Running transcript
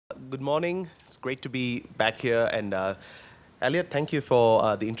Good morning. It's great to be back here. And Elliot, thank you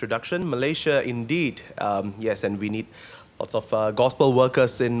for the introduction. Malaysia, indeed. Yes, and we need lots of gospel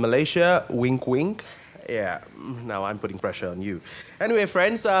workers in Malaysia. Wink, wink. Yeah, now I'm putting pressure on you. Anyway,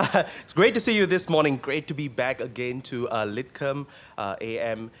 friends, it's great to see you this morning. Great to be back again to Litcom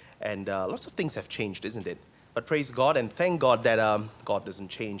AM. And lots of things have changed, isn't it? But praise God and thank God that God doesn't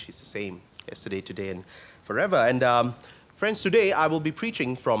change. He's the same yesterday, today, and forever. And friends, today I will be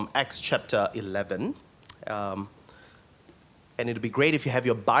preaching from Acts chapter 11. And it'll be great if you have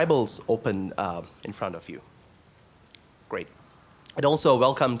your Bibles open in front of you. Great. And also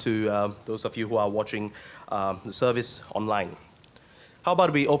welcome to those of you who are watching the service online. How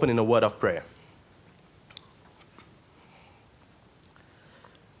about we open in a word of prayer?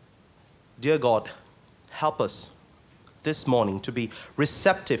 Dear God, help us this morning to be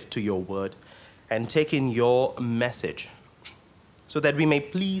receptive to your word and take in your message so that we may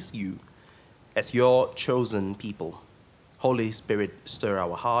please you as your chosen people. Holy Spirit, stir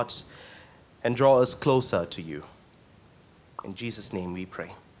our hearts and draw us closer to you. In Jesus' name we pray.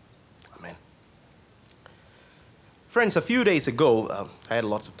 Amen. Friends, a few days ago, I had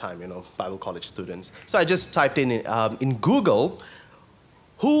lots of time, Bible college students. So I just typed in Google,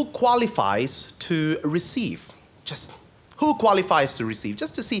 who qualifies to receive? Just who qualifies to receive?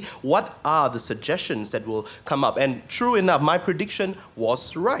 Just to see what are the suggestions that will come up. And true enough, my prediction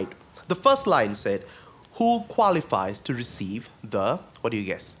was right. The first line said, who qualifies to receive the, what do you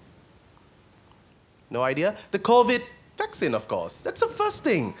guess? No idea? The COVID vaccine, of course. That's the first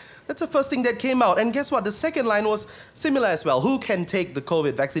thing. That's the first thing that came out. And guess what? The second line was similar as well. Who can take the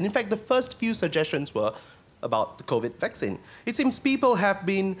COVID vaccine? In fact, the first few suggestions were about the COVID vaccine. It seems people have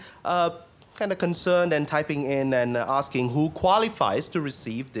been kind of concerned and typing in and asking who qualifies to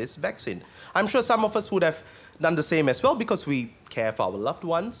receive this vaccine. I'm sure some of us would have done the same as well because we care for our loved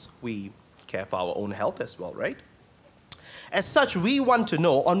ones. We care for our own health as well, right? As such, we want to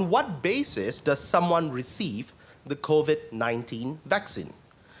know on what basis does someone receive the COVID-19 vaccine.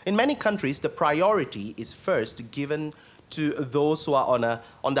 In many countries, the priority is first given to those who are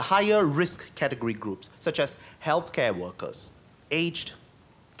on the higher risk category groups, such as healthcare workers, aged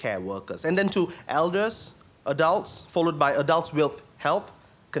care workers, and then to elders, adults, followed by adults with health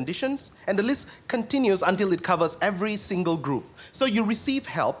conditions, and the list continues until it covers every single group. So you receive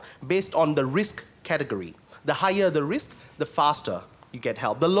help based on the risk category. The higher the risk, the faster you get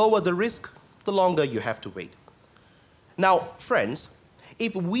help. The lower the risk, the longer you have to wait. Now, friends,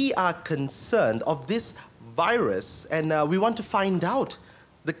 if we are concerned of this virus and we want to find out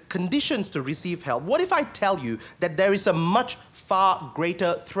the conditions to receive help, what if I tell you that there is a much far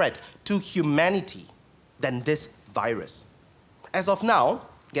greater threat to humanity than this virus? As of now,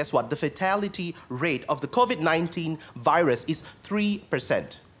 guess what? The fatality rate of the COVID-19 virus is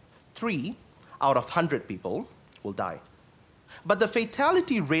 3%. 3 out of 100 people will die. But the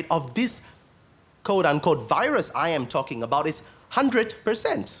fatality rate of this quote-unquote virus I am talking about is 100%.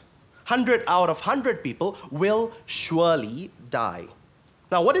 100 out of 100 people will surely die.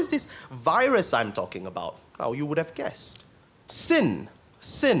 Now, what is this virus I'm talking about? Now, you would have guessed. Sin.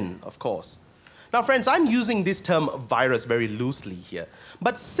 Sin, of course. Now, friends, I'm using this term virus very loosely here.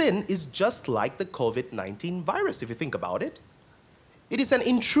 But sin is just like the COVID-19 virus, if you think about it. It is an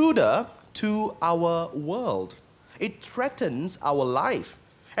intruder to our world. It threatens our life.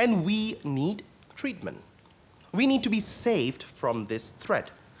 And we need treatment. We need to be saved from this threat.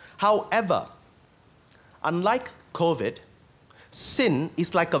 However, unlike COVID, sin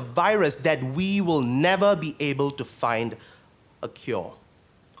is like a virus that we will never be able to find a cure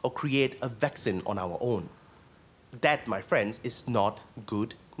or create a vaccine on our own. That, my friends, is not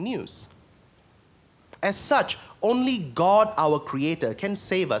good news. As such, only God, our Creator, can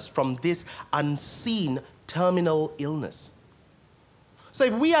save us from this unseen terminal illness. So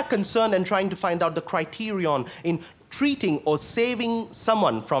if we are concerned and trying to find out the criterion in treating or saving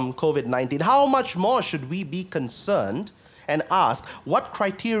someone from COVID-19, how much more should we be concerned and ask what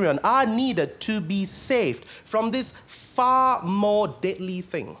criterion are needed to be saved from this far more deadly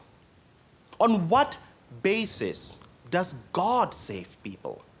thing? On what basis does God save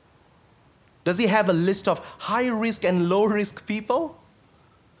people? Does he have a list of high-risk and low-risk people?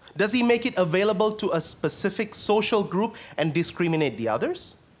 Does he make it available to a specific social group and discriminate the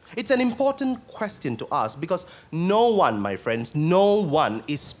others? It's an important question to ask because no one, my friends, no one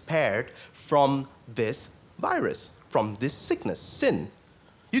is spared from this virus, from this sickness, sin.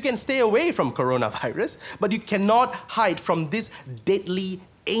 You can stay away from coronavirus, but you cannot hide from this deadly,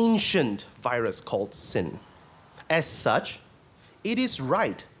 ancient virus called sin. As such, it is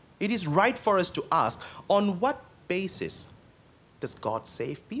right for us to ask on what basis does God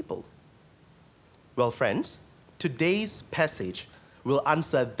save people? Well, friends, today's passage will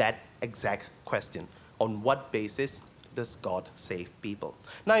answer that exact question. On what basis does God save people?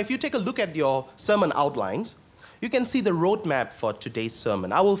 Now, if you take a look at your sermon outlines, you can see the roadmap for today's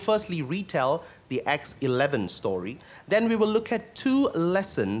sermon. I will firstly retell the Acts 11 story. Then we will look at 2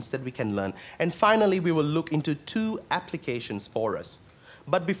 lessons that we can learn. And finally, we will look into 2 applications for us.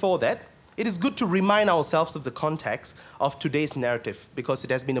 But before that, it is good to remind ourselves of the context of today's narrative, because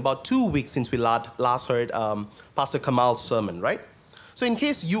it has been about 2 weeks since we last heard Pastor Kamal's sermon, right? So in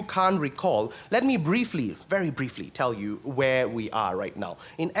case you can't recall, let me briefly, very briefly, tell you where we are right now.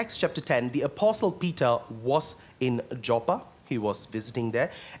 In Acts chapter 10, the Apostle Peter was in Joppa. He was visiting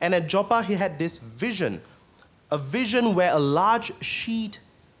there. And at Joppa, he had this vision, a vision where a large sheet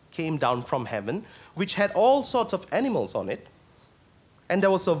came down from heaven, which had all sorts of animals on it. And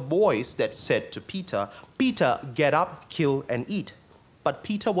there was a voice that said to Peter, "Peter, get up, kill, and eat." But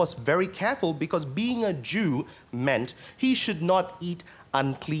Peter was very careful, because being a Jew meant he should not eat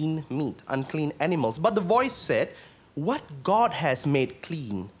unclean meat, unclean animals. But the voice said, "What God has made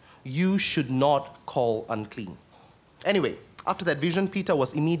clean, you should not call unclean." Anyway, after that vision, Peter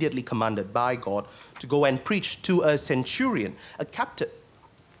was immediately commanded by God to go and preach to a centurion, a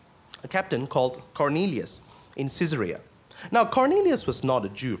captain called Cornelius in Caesarea. Now, Cornelius was not a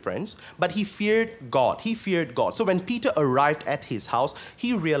Jew, friends, but he feared God. He feared God. So when Peter arrived at his house,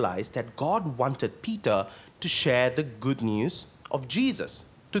 he realized that God wanted Peter to share the good news of Jesus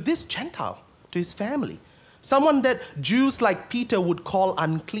to this Gentile, to his family, someone that Jews like Peter would call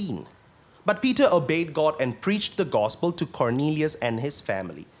unclean. But Peter obeyed God and preached the gospel to Cornelius and his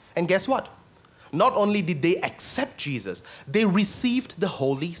family. And guess what? Not only did they accept Jesus, they received the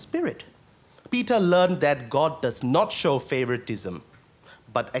Holy Spirit. Peter learned that God does not show favoritism,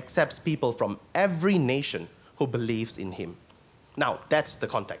 but accepts people from every nation who believes in him. Now, that's the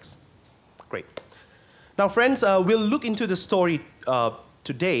context. Great. Now, friends, we'll look into the story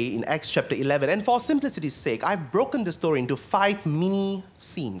today in Acts chapter 11. And for simplicity's sake, I've broken the story into 5 mini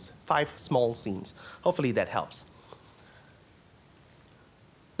scenes, 5 small scenes. Hopefully that helps.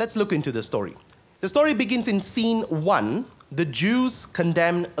 Let's look into the story. The story begins in scene 1. The Jews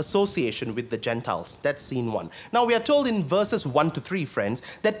condemn association with the Gentiles. That's scene 1. Now, we are told in verses 1 to 3, friends,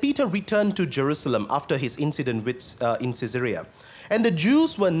 that Peter returned to Jerusalem after his incident in Caesarea. And the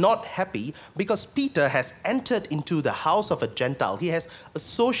Jews were not happy because Peter has entered into the house of a Gentile. He has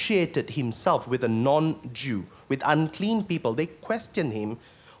associated himself with a non-Jew, with unclean people. They questioned him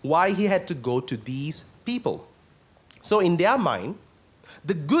why he had to go to these people. So in their mind,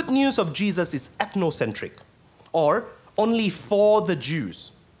 the good news of Jesus is ethnocentric, or only for the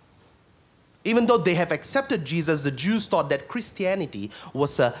Jews. Even though they have accepted Jesus, the Jews thought that Christianity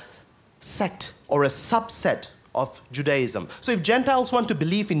was a sect or a subset of Judaism. So if Gentiles want to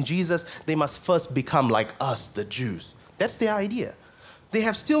believe in Jesus, they must first become like us, the Jews. That's their idea. They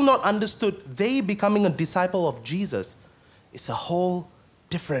have still not understood they becoming a disciple of Jesus is a whole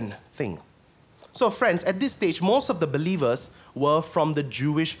different thing. So friends, at this stage, most of the believers were from the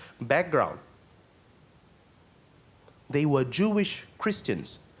Jewish background. They were Jewish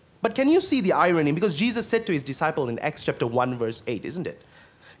Christians. But can you see the irony? Because Jesus said to his disciple in Acts chapter 1, verse 8, isn't it?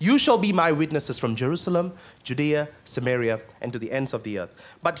 "You shall be my witnesses from Jerusalem, Judea, Samaria, and to the ends of the earth."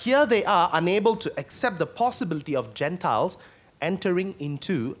 But here they are, unable to accept the possibility of Gentiles entering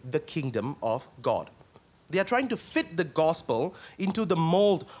into the kingdom of God. They are trying to fit the gospel into the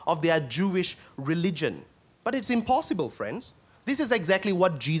mold of their Jewish religion. But it's impossible, friends. This is exactly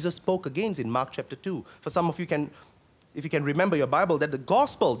what Jesus spoke against in Mark chapter 2. For some of you if you can remember your Bible, that the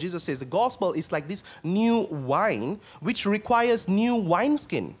gospel, Jesus says, the gospel is like this new wine which requires new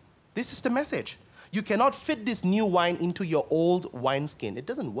wineskin. This is the message. You cannot fit this new wine into your old wineskin. It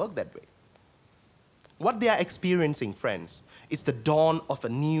doesn't work that way. What they are experiencing, friends, is the dawn of a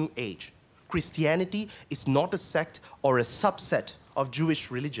new age. Christianity is not a sect or a subset of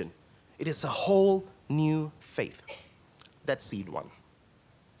Jewish religion. It is a whole new faith. That's scene 1.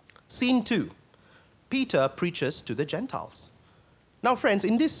 Scene 2. Peter preaches to the Gentiles. Now, friends,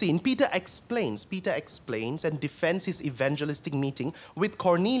 in this scene, Peter explains and defends his evangelistic meeting with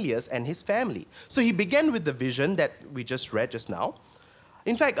Cornelius and his family. So he began with the vision that we just read just now.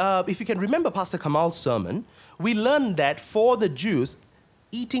 In fact, if you can remember Pastor Kamal's sermon, we learned that for the Jews,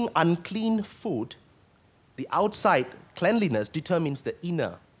 eating unclean food, the outside cleanliness determines the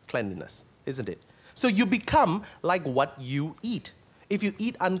inner cleanliness, isn't it? So you become like what you eat. If you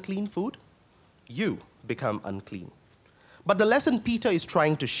eat unclean food, you become unclean. But the lesson Peter is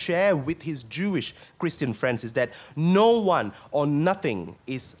trying to share with his Jewish Christian friends is that no one or nothing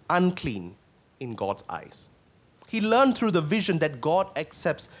is unclean in God's eyes. He learned through the vision that God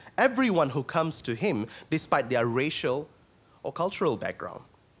accepts everyone who comes to him despite their racial or cultural background.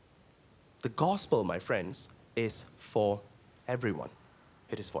 The gospel, my friends, is for everyone.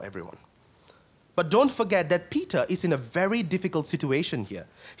 It is for everyone. But don't forget that Peter is in a very difficult situation here.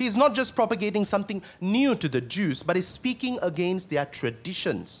 He is not just propagating something new to the Jews, but is speaking against their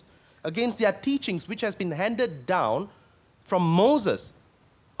traditions, against their teachings, which has been handed down from Moses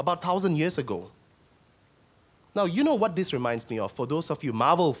about 1,000 years ago. Now, you know what this reminds me of for those of you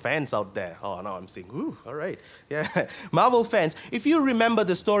Marvel fans out there. Oh, now I'm saying, ooh, all right. Yeah, Marvel fans. If you remember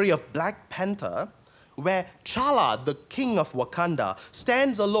the story of Black Panther, where T'Challa, the king of Wakanda,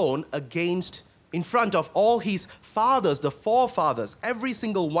 stands alone in front of all his fathers, the forefathers, every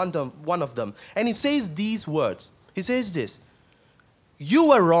single one of them. And he says these words. He says this, "You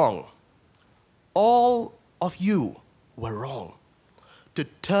were wrong. All of you were wrong to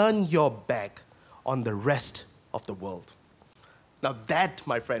turn your back on the rest of the world." Now that,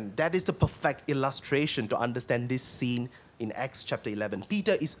 my friend, that is the perfect illustration to understand this scene in Acts chapter 11.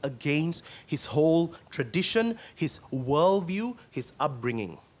 Peter is against his whole tradition, his worldview, his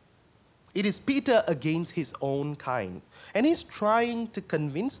upbringing. It is Peter against his own kind. And he's trying to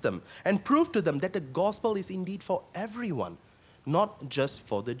convince them and prove to them that the gospel is indeed for everyone, not just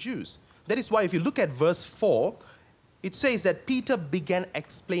for the Jews. That is why if you look at verse 4, it says that Peter began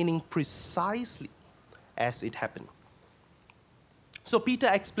explaining precisely as it happened. So Peter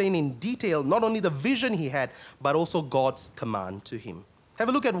explained in detail not only the vision he had, but also God's command to him. Have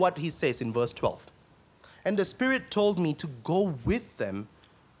a look at what he says in verse 12. "And the Spirit told me to go with them,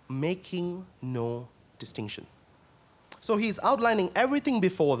 making no distinction." So he's outlining everything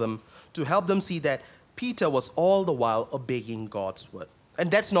before them to help them see that Peter was all the while obeying God's word.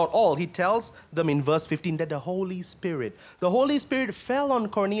 And that's not all. He tells them in verse 15 that the Holy Spirit fell on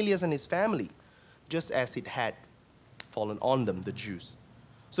Cornelius and his family, just as it had fallen on them, the Jews.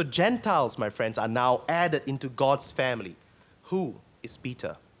 So Gentiles, my friends, are now added into God's family. Who is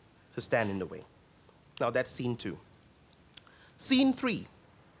Peter to stand in the way? Now that's scene 2. Scene 3,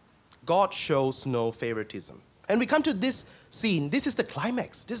 God shows no favoritism. And we come to this scene. This is the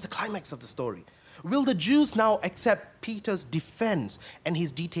climax. This is the climax of the story. Will the Jews now accept Peter's defense and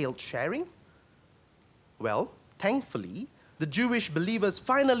his detailed sharing? Well, thankfully, the Jewish believers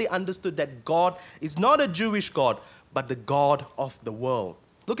finally understood that God is not a Jewish God, but the God of the world.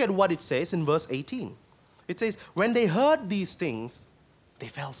 Look at what it says in verse 18. It says, "When they heard these things, they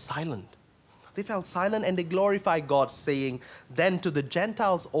fell silent. They fell silent and they glorified God, saying, 'Then to the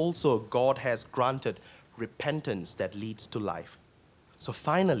Gentiles also God has granted repentance that leads to life.'" So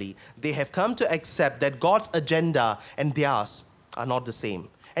finally, they have come to accept that God's agenda and theirs are not the same.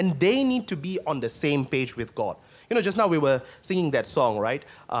 And they need to be on the same page with God. You know, just now we were singing that song, right?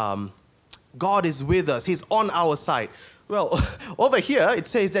 God is with us. He's on our side. Well, over here, it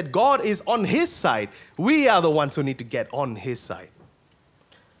says that God is on his side. We are the ones who need to get on his side.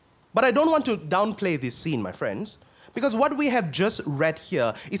 But I don't want to downplay this scene, my friends, because what we have just read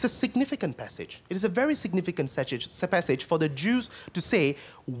here is a significant passage. It is a very significant passage for the Jews to say,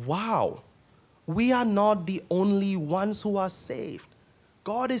 wow, we are not the only ones who are saved.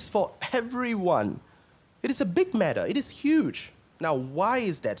 God is for everyone. It is a big matter. It is huge. Now, why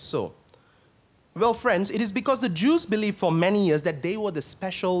is that so? Well, friends, it is because the Jews believed for many years that they were the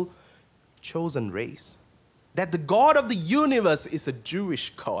special chosen race, that the God of the universe is a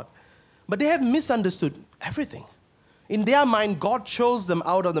Jewish God. But they have misunderstood everything. In their mind, God chose them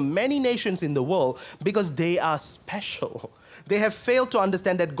out of the many nations in the world because they are special. They have failed to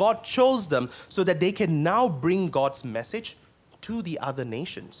understand that God chose them so that they can now bring God's message to the other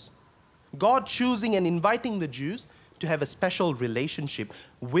nations. God choosing and inviting the Jews to have a special relationship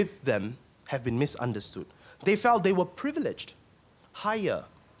with them have been misunderstood. They felt they were privileged, higher,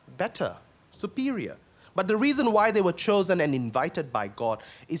 better, superior. But the reason why they were chosen and invited by God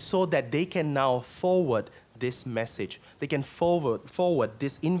is so that they can now forward this message. They can forward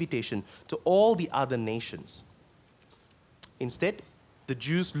this invitation to all the other nations. Instead, the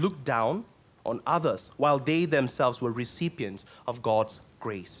Jews looked down on others while they themselves were recipients of God's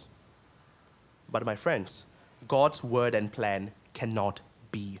grace. But my friends, God's word and plan cannot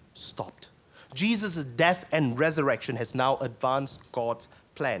be stopped. Jesus' death and resurrection has now advanced God's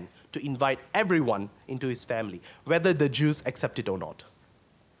plan to invite everyone into his family, whether the Jews accept it or not.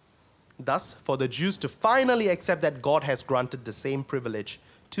 Thus, for the Jews to finally accept that God has granted the same privilege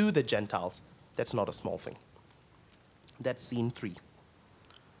to the Gentiles, that's not a small thing. That's scene 3.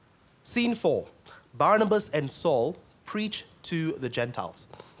 Scene 4, Barnabas and Saul preach to the Gentiles.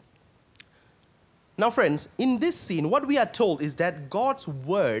 Now, friends, in this scene, what we are told is that God's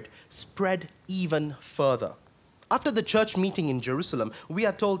word spread even further. After the church meeting in Jerusalem, we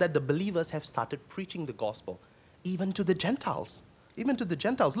are told that the believers have started preaching the gospel, even to the Gentiles. Even to the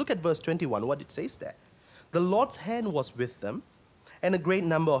Gentiles. Look at verse 21, what it says there. The Lord's hand was with them, and a great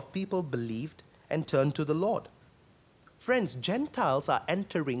number of people believed and turned to the Lord. Friends, Gentiles are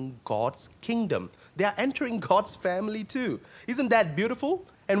entering God's kingdom. They are entering God's family too. Isn't that beautiful?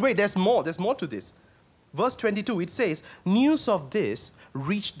 And wait, there's more to this. Verse 22, it says, news of this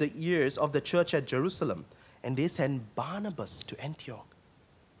reached the ears of the church at Jerusalem, and they sent Barnabas to Antioch.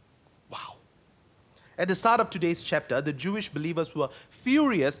 Wow. At the start of today's chapter, the Jewish believers were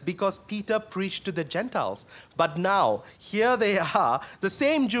furious because Peter preached to the Gentiles. But now, here they are, the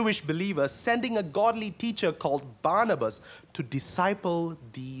same Jewish believers sending a godly teacher called Barnabas to disciple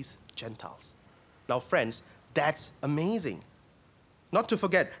these Gentiles. Now, friends, that's amazing. Not to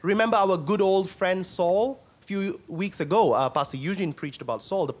forget, remember our good old friend Saul? A few weeks ago, Pastor Eugene preached about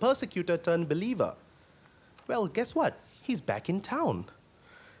Saul, the persecutor turned believer. Well, guess what? He's back in town.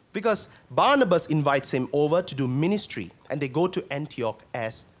 Because Barnabas invites him over to do ministry, and they go to Antioch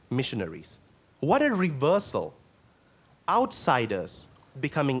as missionaries. What a reversal. Outsiders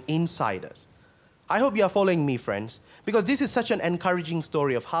becoming insiders. I hope you are following me, friends, because this is such an encouraging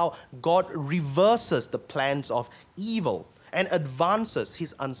story of how God reverses the plans of evil and advances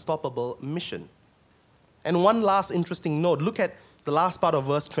his unstoppable mission. And one last interesting note, look at the last part of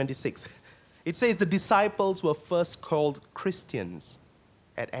verse 26. It says the disciples were first called Christians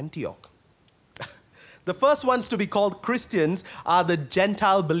at Antioch. The first ones to be called Christians are the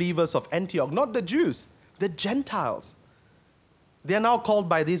Gentile believers of Antioch, not the Jews, the Gentiles. They are now called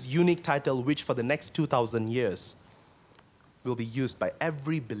by this unique title, which for the next 2,000 years will be used by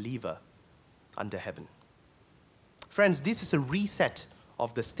every believer under heaven. Friends, this is a reset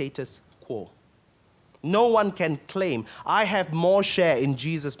of the status quo. No one can claim, I have more share in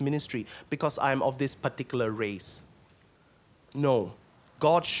Jesus' ministry because I'm of this particular race. No,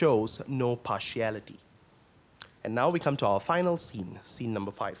 God shows no partiality. And now we come to our final scene, scene number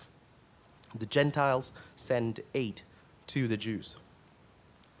 5. The Gentiles send aid to the Jews.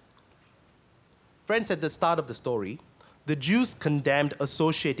 Friends, at the start of the story, the Jews condemned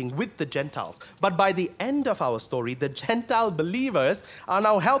associating with the Gentiles. But by the end of our story, the Gentile believers are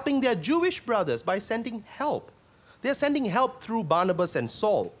now helping their Jewish brothers by sending help. They're sending help through Barnabas and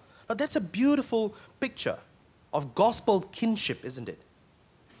Saul. Now that's a beautiful picture of gospel kinship, isn't it?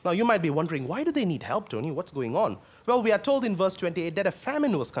 Now you might be wondering, why do they need help, Tony? What's going on? Well, we are told in verse 28 that a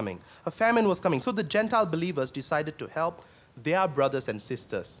famine was coming. A famine was coming. So the Gentile believers decided to help their brothers and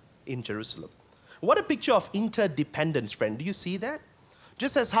sisters in Jerusalem. What a picture of interdependence, friend. Do you see that?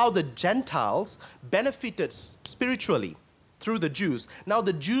 Just as how the Gentiles benefited spiritually through the Jews, now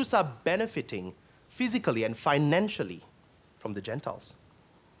the Jews are benefiting physically and financially from the Gentiles.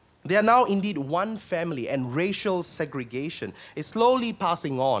 They are now indeed one family, and racial segregation is slowly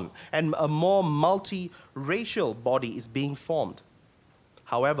passing on, and a more multi-racial body is being formed.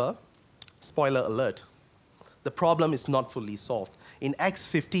 However, spoiler alert, the problem is not fully solved. In Acts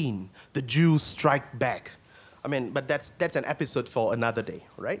 15, the Jews strike back. But that's an episode for another day,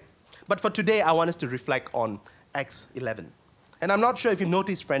 right? But for today, I want us to reflect on Acts 11. And I'm not sure if you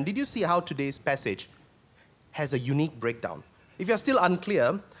noticed, friend, did you see how today's passage has a unique breakdown? If you're still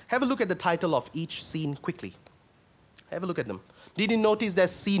unclear, have a look at the title of each scene quickly. Have a look at them. Did you notice that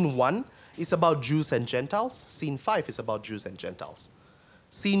scene 1 is about Jews and Gentiles? Scene 5 is about Jews and Gentiles.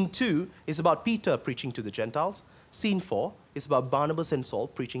 Scene 2 is about Peter preaching to the Gentiles. Scene 4 is about Barnabas and Saul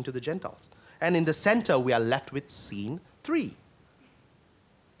preaching to the Gentiles. And in the center, we are left with scene 3.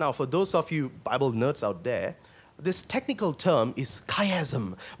 Now, for those of you Bible nerds out there, this technical term is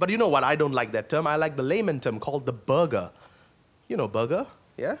chiasm. But you know what? I don't like that term. I like the layman term called the burger. You know burger?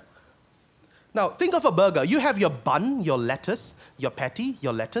 Yeah? Now, think of a burger. You have your bun, your lettuce, your patty,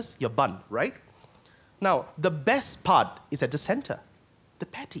 your lettuce, your bun, right? Now, the best part is at the center. The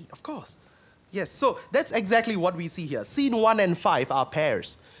patty, of course. Yes, so that's exactly what we see here. Scene 1 and 5 are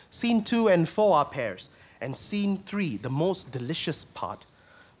pairs. Scene 2 and 4 are pairs. And scene 3, the most delicious part,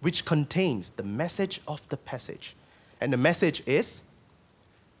 which contains the message of the passage. And the message is,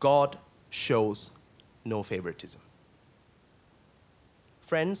 God shows no favoritism.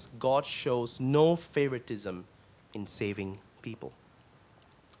 Friends, God shows no favoritism in saving people.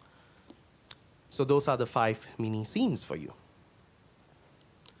 So those are the 5 mini scenes for you.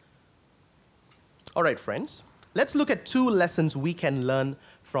 All right, friends, let's look at 2 lessons we can learn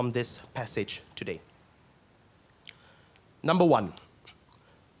from this passage today. Number 1,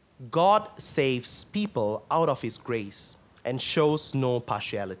 God saves people out of his grace and shows no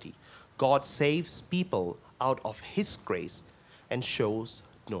partiality. God saves people out of his grace and shows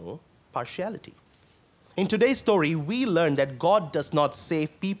no partiality. In today's story, we learn that God does not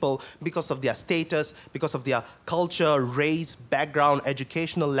save people because of their status, because of their culture, race, background,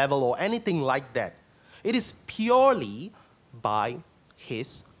 educational level, or anything like that. It is purely by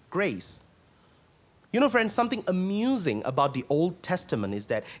His grace. You know, friends, something amusing about the Old Testament is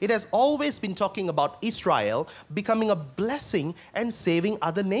that it has always been talking about Israel becoming a blessing and saving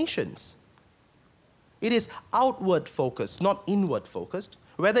other nations. It is outward focused, not inward focused.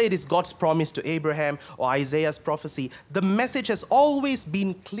 Whether it is God's promise to Abraham or Isaiah's prophecy, the message has always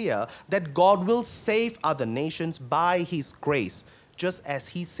been clear that God will save other nations by His grace, just as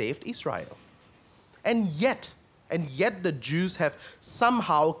He saved Israel. And yet the Jews have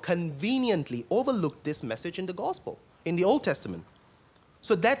somehow conveniently overlooked this message in the gospel, in the Old Testament.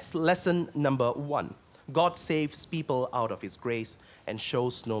 So that's lesson number 1. God saves people out of His grace and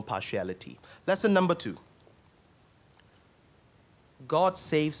shows no partiality. Lesson number 2. God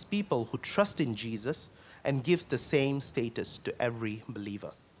saves people who trust in Jesus and gives the same status to every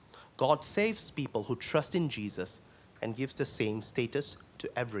believer. God saves people who trust in Jesus and gives the same status to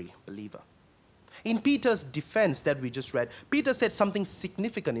every believer. In Peter's defense that we just read, Peter said something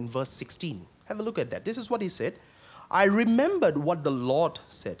significant in verse 16. Have a look at that. This is what he said. I remembered what the Lord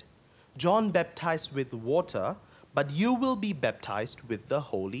said. John baptized with water, but you will be baptized with the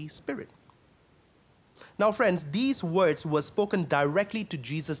Holy Spirit. Now, friends, these words were spoken directly to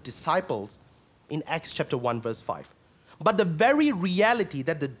Jesus' disciples in Acts chapter 1, verse 5. But the very reality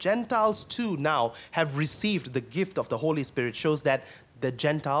that the Gentiles too now have received the gift of the Holy Spirit shows that the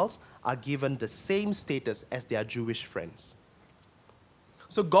Gentiles are given the same status as their Jewish friends.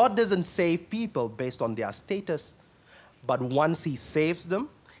 So God doesn't save people based on their status, but once He saves them,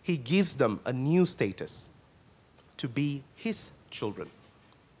 He gives them a new status to be His children.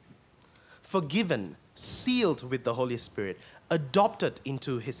 Forgiven, sealed with the Holy Spirit, adopted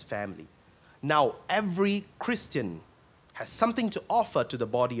into His family. Now every Christian has something to offer to the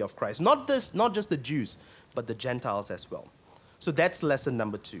body of Christ. Not just the Jews, but the Gentiles as well. So that's lesson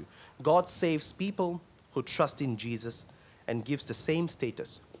number 2. God saves people who trust in Jesus and gives the same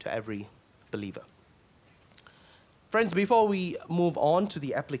status to every believer. Friends, before we move on to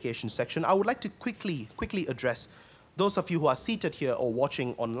the application section, I would like to quickly address those of you who are seated here or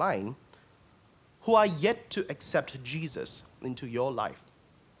watching online who are yet to accept Jesus into your life.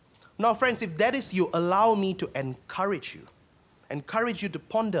 Now, friends, if that is you, allow me to encourage you to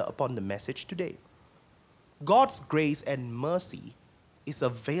ponder upon the message today. God's grace and mercy is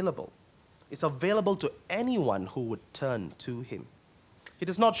available. It's available to anyone who would turn to Him. He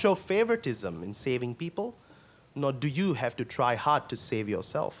does not show favoritism in saving people, nor do you have to try hard to save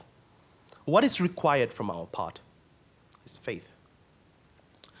yourself. What is required from our part is faith.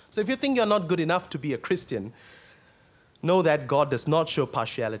 So if you think you're not good enough to be a Christian, know that God does not show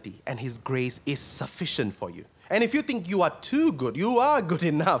partiality and His grace is sufficient for you. And if you think you are too good, you are good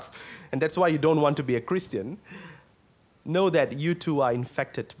enough, and that's why you don't want to be a Christian, know that you too are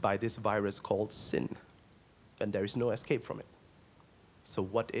infected by this virus called sin, and there is no escape from it. So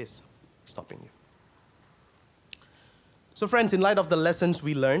what is stopping you? So friends, in light of the lessons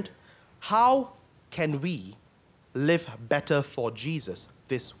we learned, how can we live better for Jesus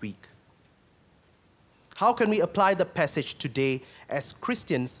this week? How can we apply the passage today as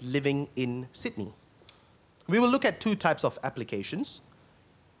Christians living in Sydney? We will look at 2 types of applications.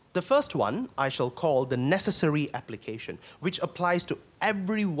 The first one I shall call the necessary application, which applies to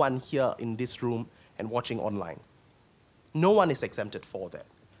everyone here in this room and watching online. No one is exempted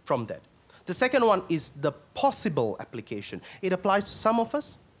from that. The second one is the possible application. It applies to some of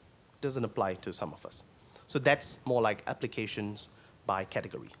us, doesn't apply to some of us. So that's more like applications by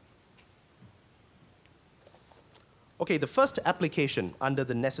category. Okay, the first application under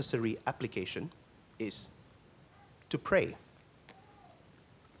the necessary application is to pray.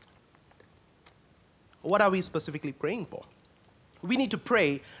 What are we specifically praying for? We need to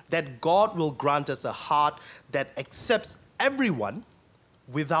pray that God will grant us a heart that accepts everyone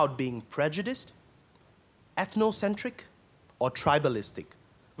without being prejudiced, ethnocentric, or tribalistic.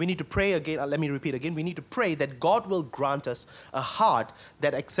 We need to pray again, let me repeat again, we need to pray that God will grant us a heart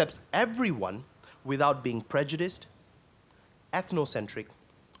that accepts everyone without being prejudiced, ethnocentric,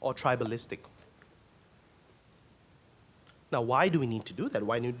 or tribalistic. Now, why do we need to do that?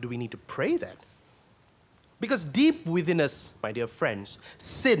 Why do we need to pray that? Because deep within us, my dear friends,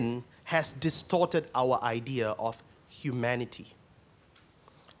 sin has distorted our idea of humanity.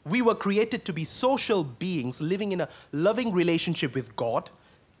 We were created to be social beings living in a loving relationship with God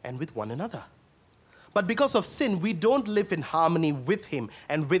and with one another. But because of sin, we don't live in harmony with Him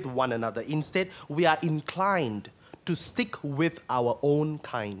and with one another. Instead, we are inclined to stick with our own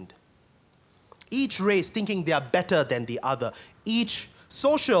kind. Each race thinking they are better than the other. Each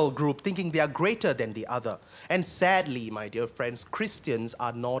social group thinking they are greater than the other. And sadly, my dear friends, Christians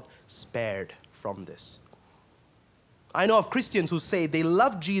are not spared from this. I know of Christians who say they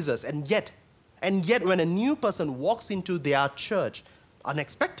love Jesus, and yet when a new person walks into their church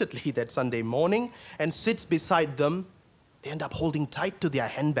unexpectedly that Sunday morning and sits beside them, they end up holding tight to their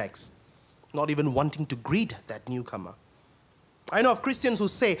handbags, not even wanting to greet that newcomer. I know of Christians who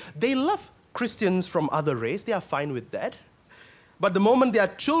say they love Christians from other race, they are fine with that. But the moment their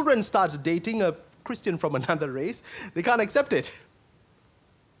children starts dating a Christian from another race, they can't accept it.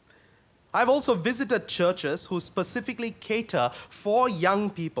 I've also visited churches who specifically cater for young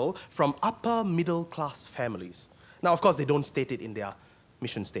people from upper middle class families. Now, of course, they don't state it in their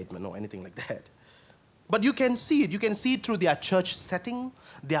mission statement or anything like that. But you can see it. You can see it through their church setting,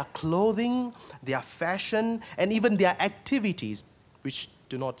 their clothing, their fashion, and even their activities, which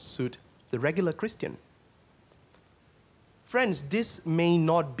do not suit the regular Christian. Friends, this may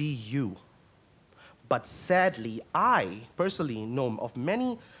not be you, but sadly, I personally know of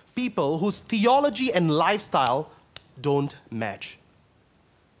many people whose theology and lifestyle don't match.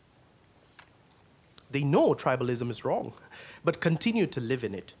 They know tribalism is wrong, but continue to live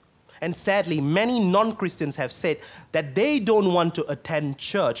in it. And sadly, many non-Christians have said that they don't want to attend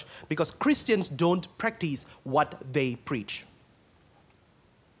church because Christians don't practice what they preach.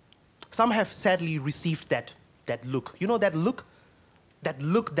 Some have sadly received that look. You know that look? That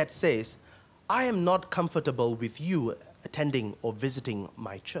look that says, I am not comfortable with you attending or visiting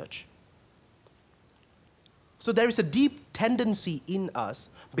my church. So there is a deep tendency in us,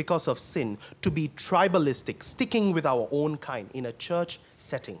 because of sin, to be tribalistic, sticking with our own kind in a church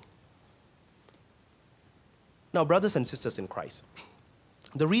setting. Now, brothers and sisters in Christ,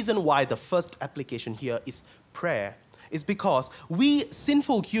 the reason why the first application here is prayer is because we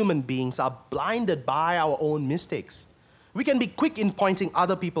sinful human beings are blinded by our own mistakes. We can be quick in pointing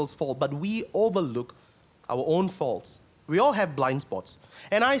other people's fault, but we overlook our own faults. We all have blind spots.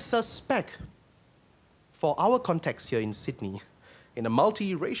 And I suspect, for our context here in Sydney, in a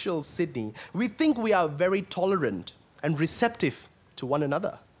multiracial Sydney, we think we are very tolerant and receptive to one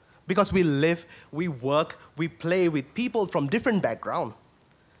another because we live, we work, we play with people from different backgrounds.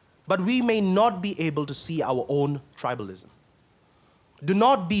 But we may not be able to see our own tribalism. Do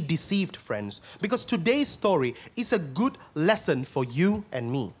not be deceived, friends, because today's story is a good lesson for you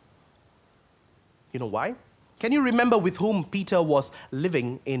and me. You know why? Can you remember with whom Peter was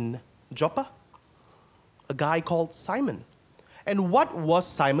living in Joppa? A guy called Simon. And what was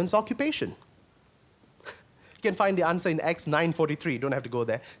Simon's occupation? You can find the answer in Acts 9:43. Don't have to go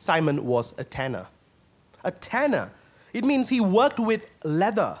there. Simon was a tanner. A tanner. It means he worked with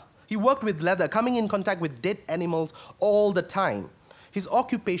leather. He worked with leather, coming in contact with dead animals all the time. His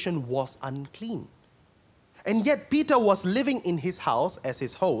occupation was unclean. And yet Peter was living in his house as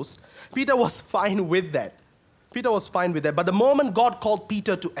his host. Peter was fine with that. But the moment God called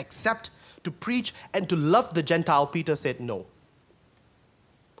Peter to accept, to preach, and to love the Gentile, Peter said no.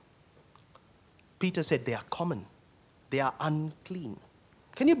 Peter said they are common. They are unclean.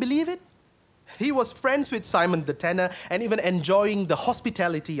 Can you believe it? He was friends with Simon the tanner and even enjoying the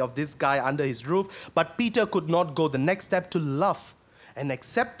hospitality of this guy under his roof. But Peter could not go the next step to love and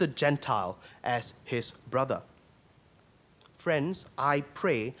accept the Gentile as his brother. Friends, I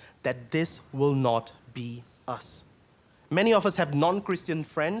pray that this will not be us. Many of us have non-Christian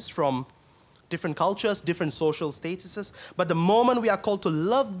friends from different cultures, different social statuses, but the moment we are called to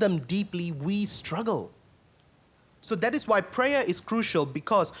love them deeply, we struggle. So that is why prayer is crucial,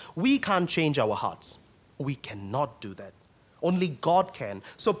 because we can't change our hearts. We cannot do that. Only God can.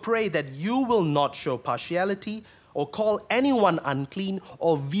 So pray that you will not show partiality or call anyone unclean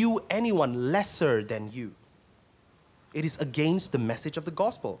or view anyone lesser than you. It is against the message of the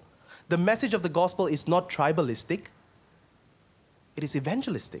gospel. The message of the gospel is not tribalistic. It is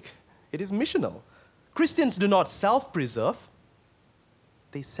evangelistic. It is missional. Christians do not self-preserve.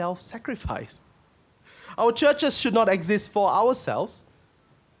 They self-sacrifice. Our churches should not exist for ourselves,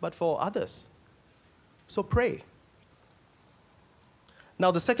 but for others. So pray.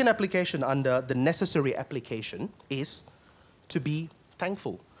 Now, the second application under the necessary application is to be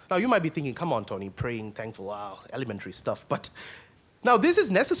thankful. Now, you might be thinking, come on, Tony, praying, thankful, wow, elementary stuff. But now this is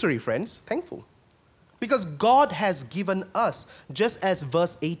necessary, friends, thankful. Because God has given us, just as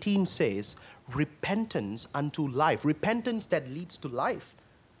verse 18 says, repentance unto life. Repentance that leads to life.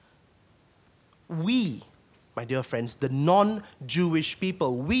 We, my dear friends, the non-Jewish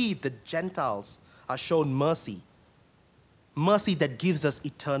people, we, the Gentiles, are shown mercy. Mercy that gives us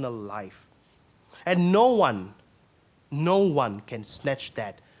eternal life. And no one can snatch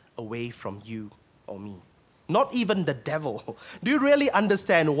that away from you or me. Not even the devil. Do you really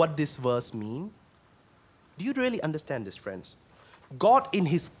understand what this verse means? Do you really understand this, friends? God in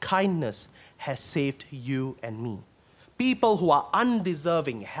his kindness has saved you and me. People who are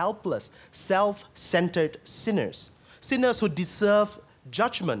undeserving, helpless, self-centered sinners. Sinners who deserve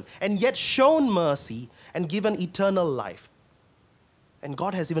judgment and yet shown mercy and given eternal life. And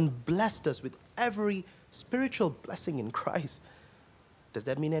God has even blessed us with every spiritual blessing in Christ. Does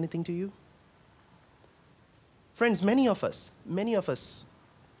that mean anything to you? Friends, many of us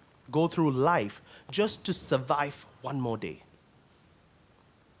go through life just to survive one more day.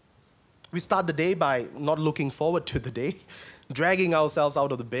 We start the day by not looking forward to the day, dragging ourselves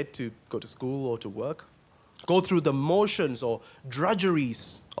out of the bed to go to school or to work, go through the motions or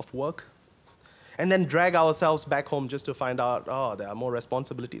drudgeries of work, and then drag ourselves back home just to find out, there are more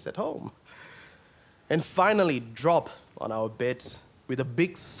responsibilities at home. And finally drop on our beds with a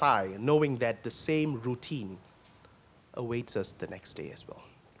big sigh, knowing that the same routine awaits us the next day as well.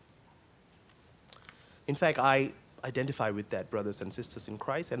 In fact, I identify with that, brothers and sisters in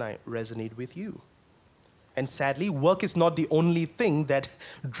Christ, and I resonate with you. And sadly, work is not the only thing that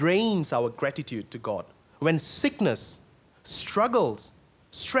drains our gratitude to God. When sickness, struggles,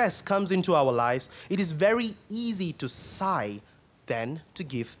 stress comes into our lives, it is very easy to sigh than to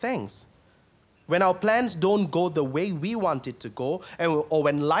give thanks. When our plans don't go the way we want it to go, or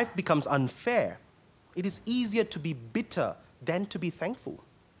when life becomes unfair, it is easier to be bitter than to be thankful.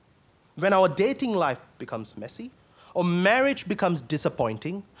 When our dating life becomes messy, or marriage becomes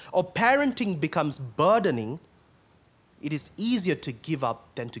disappointing, or parenting becomes burdening, it is easier to give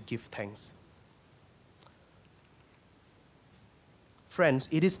up than to give thanks. Friends,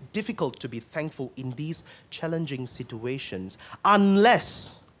 it is difficult to be thankful in these challenging situations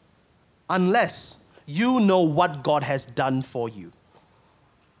unless you know what God has done for you.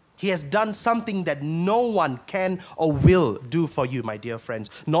 He has done something that no one can or will do for you, my dear friends.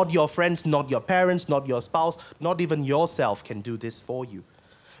 Not your friends, not your parents, not your spouse, not even yourself can do this for you.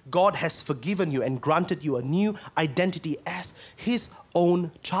 God has forgiven you and granted you a new identity as his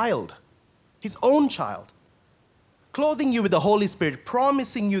own child. His own child. Clothing you with the Holy Spirit,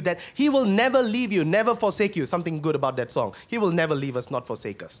 promising you that he will never leave you, never forsake you. Something good about that song. He will never leave us, not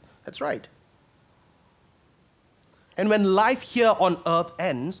forsake us. That's right. And when life here on earth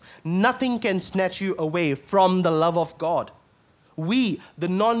ends, nothing can snatch you away from the love of God. We, the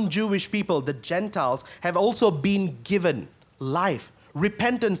non-Jewish people, the Gentiles, have also been given life,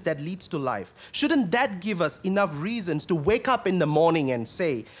 repentance that leads to life. Shouldn't that give us enough reasons to wake up in the morning and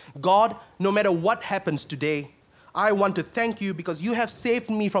say, God, no matter what happens today, I want to thank you because you have saved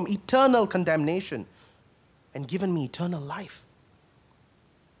me from eternal condemnation and given me eternal life.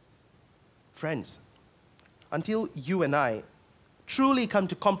 Friends, until you and I truly come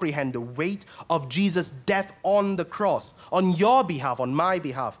to comprehend the weight of Jesus' death on the cross, on your behalf, on my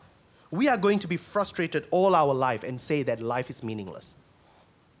behalf, we are going to be frustrated all our life and say that life is meaningless.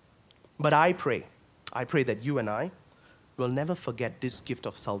 But I pray that you and I will never forget this gift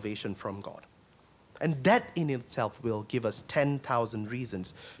of salvation from God. And that in itself will give us 10,000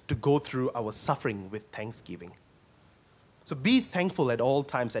 reasons to go through our suffering with thanksgiving. So be thankful at all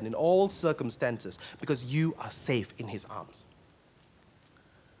times and in all circumstances because you are safe in his arms.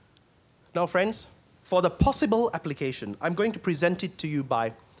 Now, friends, for the possible application, I'm going to present it to you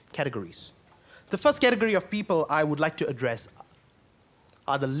by categories. The first category of people I would like to address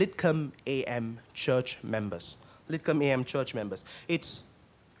are the Lidcombe AM church members. Lidcombe AM church members. It's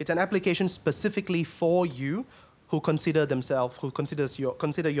an application specifically for you who consider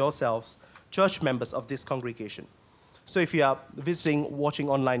yourselves church members of this congregation. So if you are visiting, watching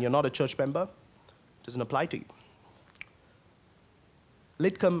online, you're not a church member, it doesn't apply to you.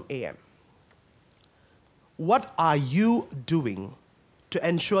 Lidcombe AM. What are you doing to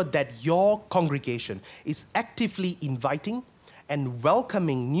ensure that your congregation is actively inviting and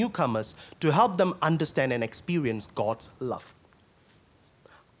welcoming newcomers to help them understand and experience God's love?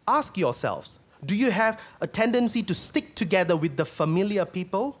 Ask yourselves, do you have a tendency to stick together with the familiar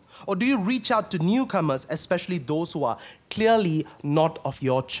people? Or do you reach out to newcomers, especially those who are clearly not of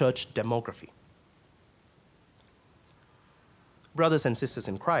your church demography? Brothers and sisters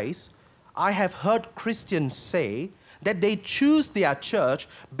in Christ, I have heard Christians say that they choose their church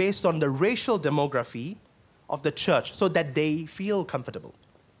based on the racial demography of the church so that they feel comfortable.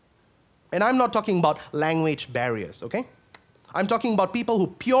 And I'm not talking about language barriers, okay? I'm talking about people who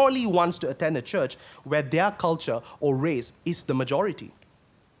purely want to attend a church where their culture or race is the majority.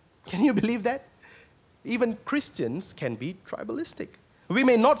 Can you believe that? Even Christians can be tribalistic. We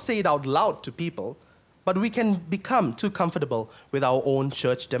may not say it out loud to people, but we can become too comfortable with our own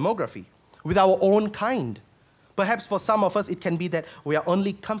church demography. with our own kind. Perhaps for some of us, it can be that we are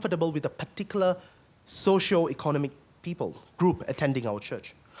only comfortable with a particular socio-economic group attending our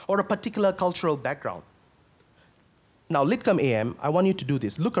church, or a particular cultural background. Now, Litcom AM, I want you to do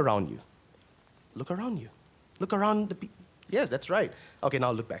this. Look around you. Look around you. Look around the people. Yes, that's right. Okay,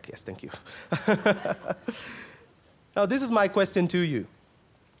 now look back. Yes, thank you. Now, this is my question to you.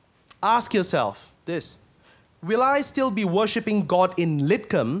 Ask yourself this. Will I still be worshiping God in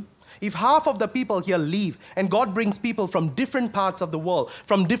Litcom if half of the people here leave and God brings people from different parts of the world,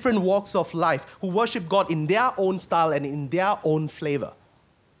 from different walks of life, who worship God in their own style and in their own flavor?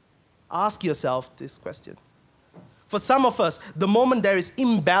 Ask yourself this question. For some of us, the moment there is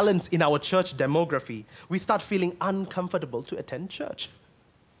imbalance in our church demography, we start feeling uncomfortable to attend church.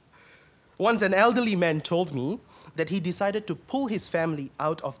 Once an elderly man told me that he decided to pull his family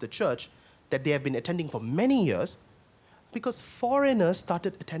out of the church that they have been attending for many years because foreigners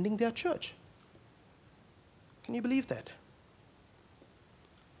started attending their church. Can you believe that?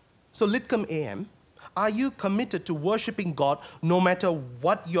 So Litcom AM, are you committed to worshiping God no matter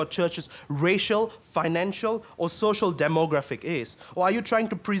what your church's racial, financial, or social demographic is? Or are you trying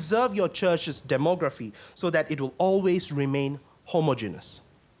to preserve your church's demography so that it will always remain homogeneous?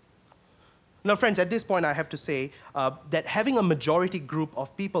 Now, friends, at this point, I have to say that having a majority group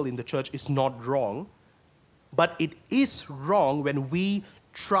of people in the church is not wrong, but it is wrong when we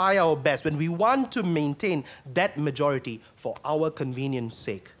try our best, when we want to maintain that majority for our convenience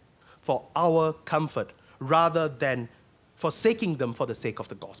sake, for our comfort, rather than forsaking them for the sake of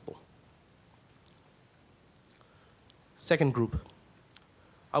the gospel. Second group,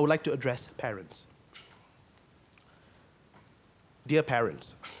 I would like to address parents. Dear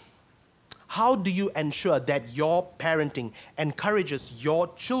parents, how do you ensure that your parenting encourages your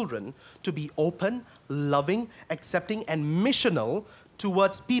children to be open, loving, accepting, and missional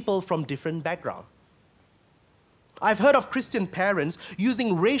towards people from different backgrounds? I've heard of Christian parents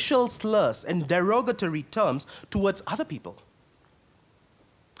using racial slurs and derogatory terms towards other people.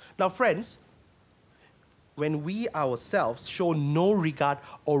 Now, friends, when we ourselves show no regard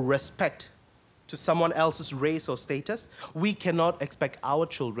or respect to someone else's race or status, we cannot expect our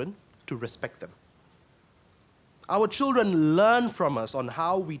children to respect them. Our children learn from us on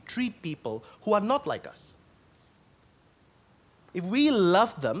how we treat people who are not like us. If we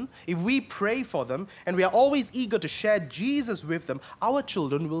love them, if we pray for them, and we are always eager to share Jesus with them, our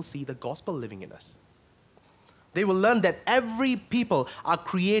children will see the gospel living in us. They will learn that every people are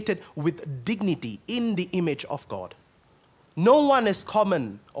created with dignity in the image of God. No one is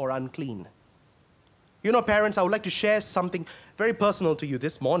common or unclean. You know, parents, I would like to share something very personal to you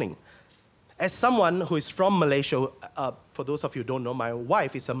this morning. As someone who is from Malaysia, for those of you who don't know, my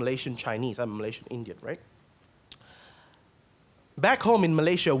wife is a Malaysian Chinese. I'm a Malaysian Indian, right? Back home in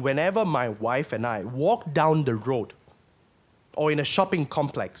Malaysia, whenever my wife and I walk down the road or in a shopping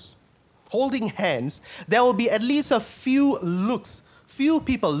complex, holding hands, there will be at least a few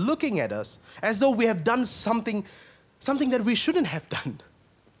people looking at us as though we have done something that we shouldn't have done.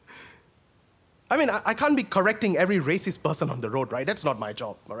 I mean, I can't be correcting every racist person on the road, right? That's not my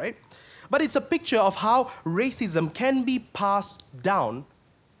job, all right? But it's a picture of how racism can be passed down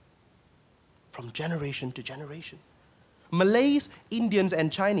from generation to generation. Malays, Indians,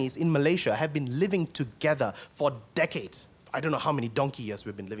 and Chinese in Malaysia have been living together for decades. I don't know how many donkey years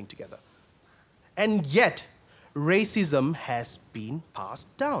we've been living together. And yet, racism has been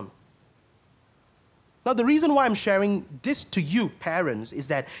passed down. Now, the reason why I'm sharing this to you, parents, is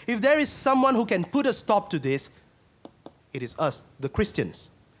that if there is someone who can put a stop to this, it is us, the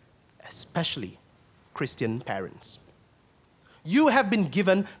Christians, especially Christian parents. You have been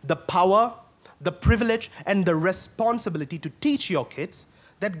given the power, the privilege, and the responsibility to teach your kids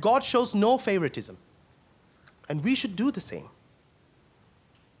that God shows no favoritism. And we should do the same.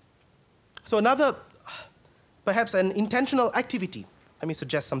 So another, perhaps an intentional activity, let me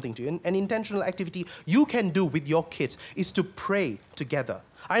suggest something to you. An intentional activity you can do with your kids is to pray together.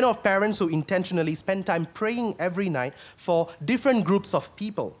 I know of parents who intentionally spend time praying every night for different groups of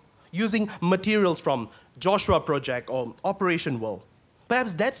people, using materials from Joshua Project or Operation World.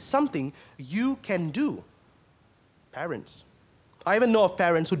 Perhaps that's something you can do, parents. I even know of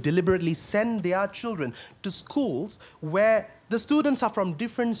parents who deliberately send their children to schools where the students are from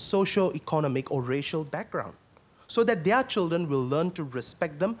different socio-economic or racial background, so that their children will learn to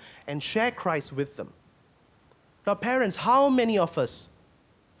respect them and share Christ with them. Now, parents, how many of us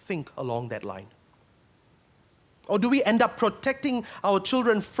think along that line? Or do we end up protecting our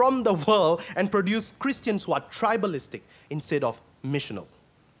children from the world and produce Christians who are tribalistic instead of missional?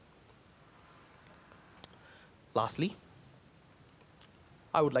 Lastly,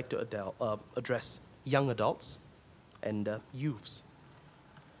 I would like to address young adults and youths.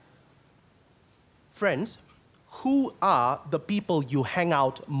 Friends, who are the people you hang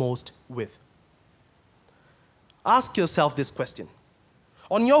out most with? Ask yourself this question.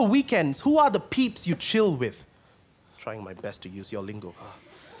 On your weekends, who are the peeps you chill with? Trying my best to use your lingo.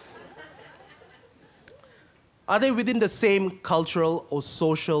 Are they within the same cultural or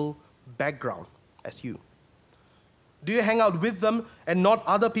social background as you? Do you hang out with them and not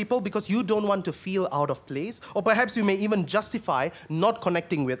other people because you don't want to feel out of place? Or perhaps you may even justify not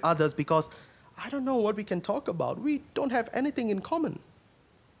connecting with others because I don't know what we can talk about. We don't have anything in common.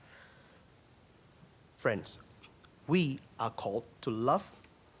 Friends, we are called to love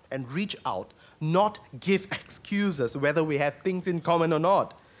and reach out, not give excuses whether we have things in common or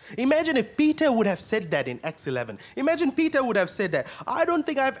not. Imagine if Peter would have said that in Acts 11. Imagine Peter would have said that, I don't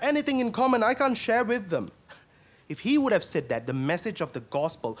think I have anything in common, I can't share with them. If he would have said that, the message of the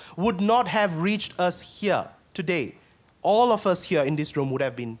gospel would not have reached us here today. All of us here in this room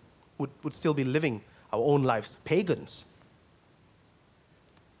would still be living our own lives, pagans.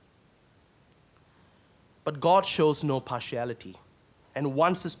 But God shows no partiality and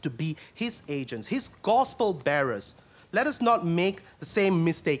wants us to be his agents, his gospel bearers. Let us not make the same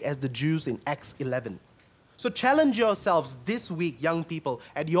mistake as the Jews in Acts 11. So challenge yourselves this week, young people,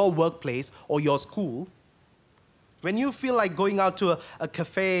 at your workplace or your school. When you feel like going out to a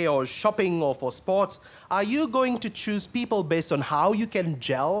cafe or shopping or for sports, are you going to choose people based on how you can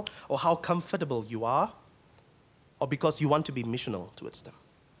gel or how comfortable you are? Or because you want to be missional towards them?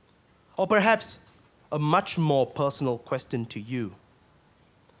 Or perhaps a much more personal question to you.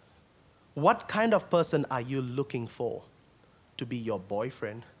 What kind of person are you looking for to be your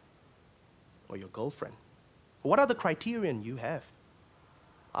boyfriend or your girlfriend? What are the criterion you have?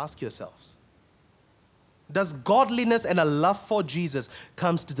 Ask yourselves. Does godliness and a love for Jesus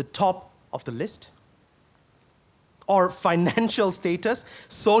comes to the top of the list? Or financial status,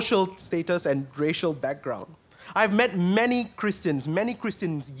 social status, and racial background? I've met many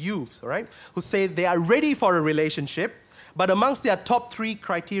Christians youths, right, who say they are ready for a relationship, but amongst their top 3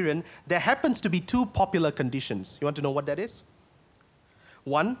 criterion, there happens to be 2 popular conditions. You want to know what that is?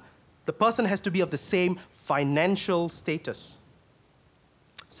 1, the person has to be of the same financial status.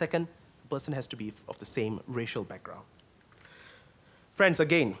 2nd, the person has to be of the same racial background. Friends,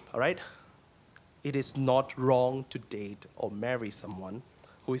 again, all right, it is not wrong to date or marry someone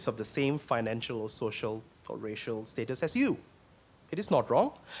who is of the same financial or social or racial status as you. It is not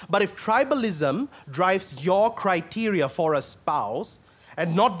wrong. But if tribalism drives your criteria for a spouse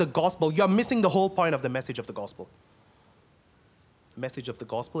and not the gospel, you're missing the whole point of the message of the gospel. The message of the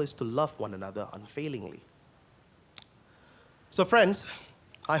gospel is to love one another unfailingly. So friends,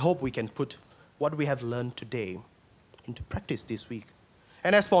 I hope we can put what we have learned today into practice this week.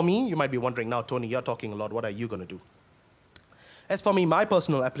 And as for me, you might be wondering now, Tony, you're talking a lot. What are you going to do? As for me, my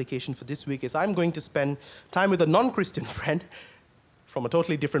personal application for this week is I'm going to spend time with a non-Christian friend from a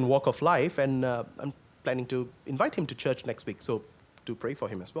totally different walk of life, and I'm planning to invite him to church next week, so do pray for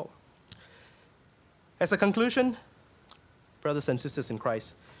him as well. As a conclusion, brothers and sisters in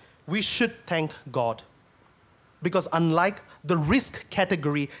Christ, we should thank God, because unlike the risk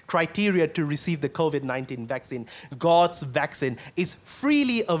category criteria to receive the COVID-19 vaccine, God's vaccine is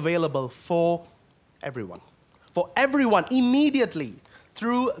freely available for everyone immediately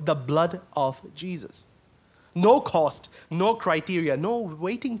through the blood of Jesus. No cost, no criteria, no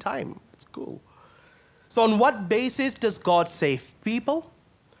waiting time. It's cool. So on what basis does God save people?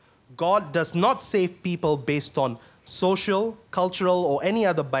 God does not save people based on social, cultural, or any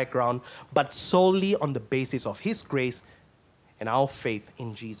other background, but solely on the basis of his grace and our faith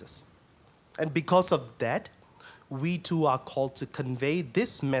in Jesus. And because of that, we too are called to convey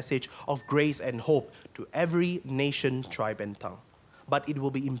this message of grace and hope to every nation, tribe, and tongue. But it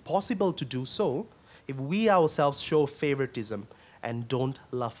will be impossible to do so if we ourselves show favoritism and don't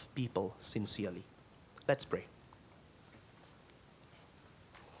love people sincerely. Let's pray.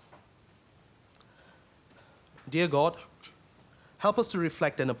 Dear God, help us to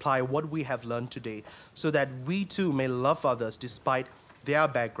reflect and apply what we have learned today so that we too may love others despite their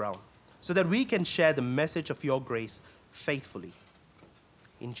background, so that we can share the message of your grace faithfully.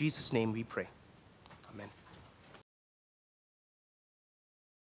 In Jesus' name we pray.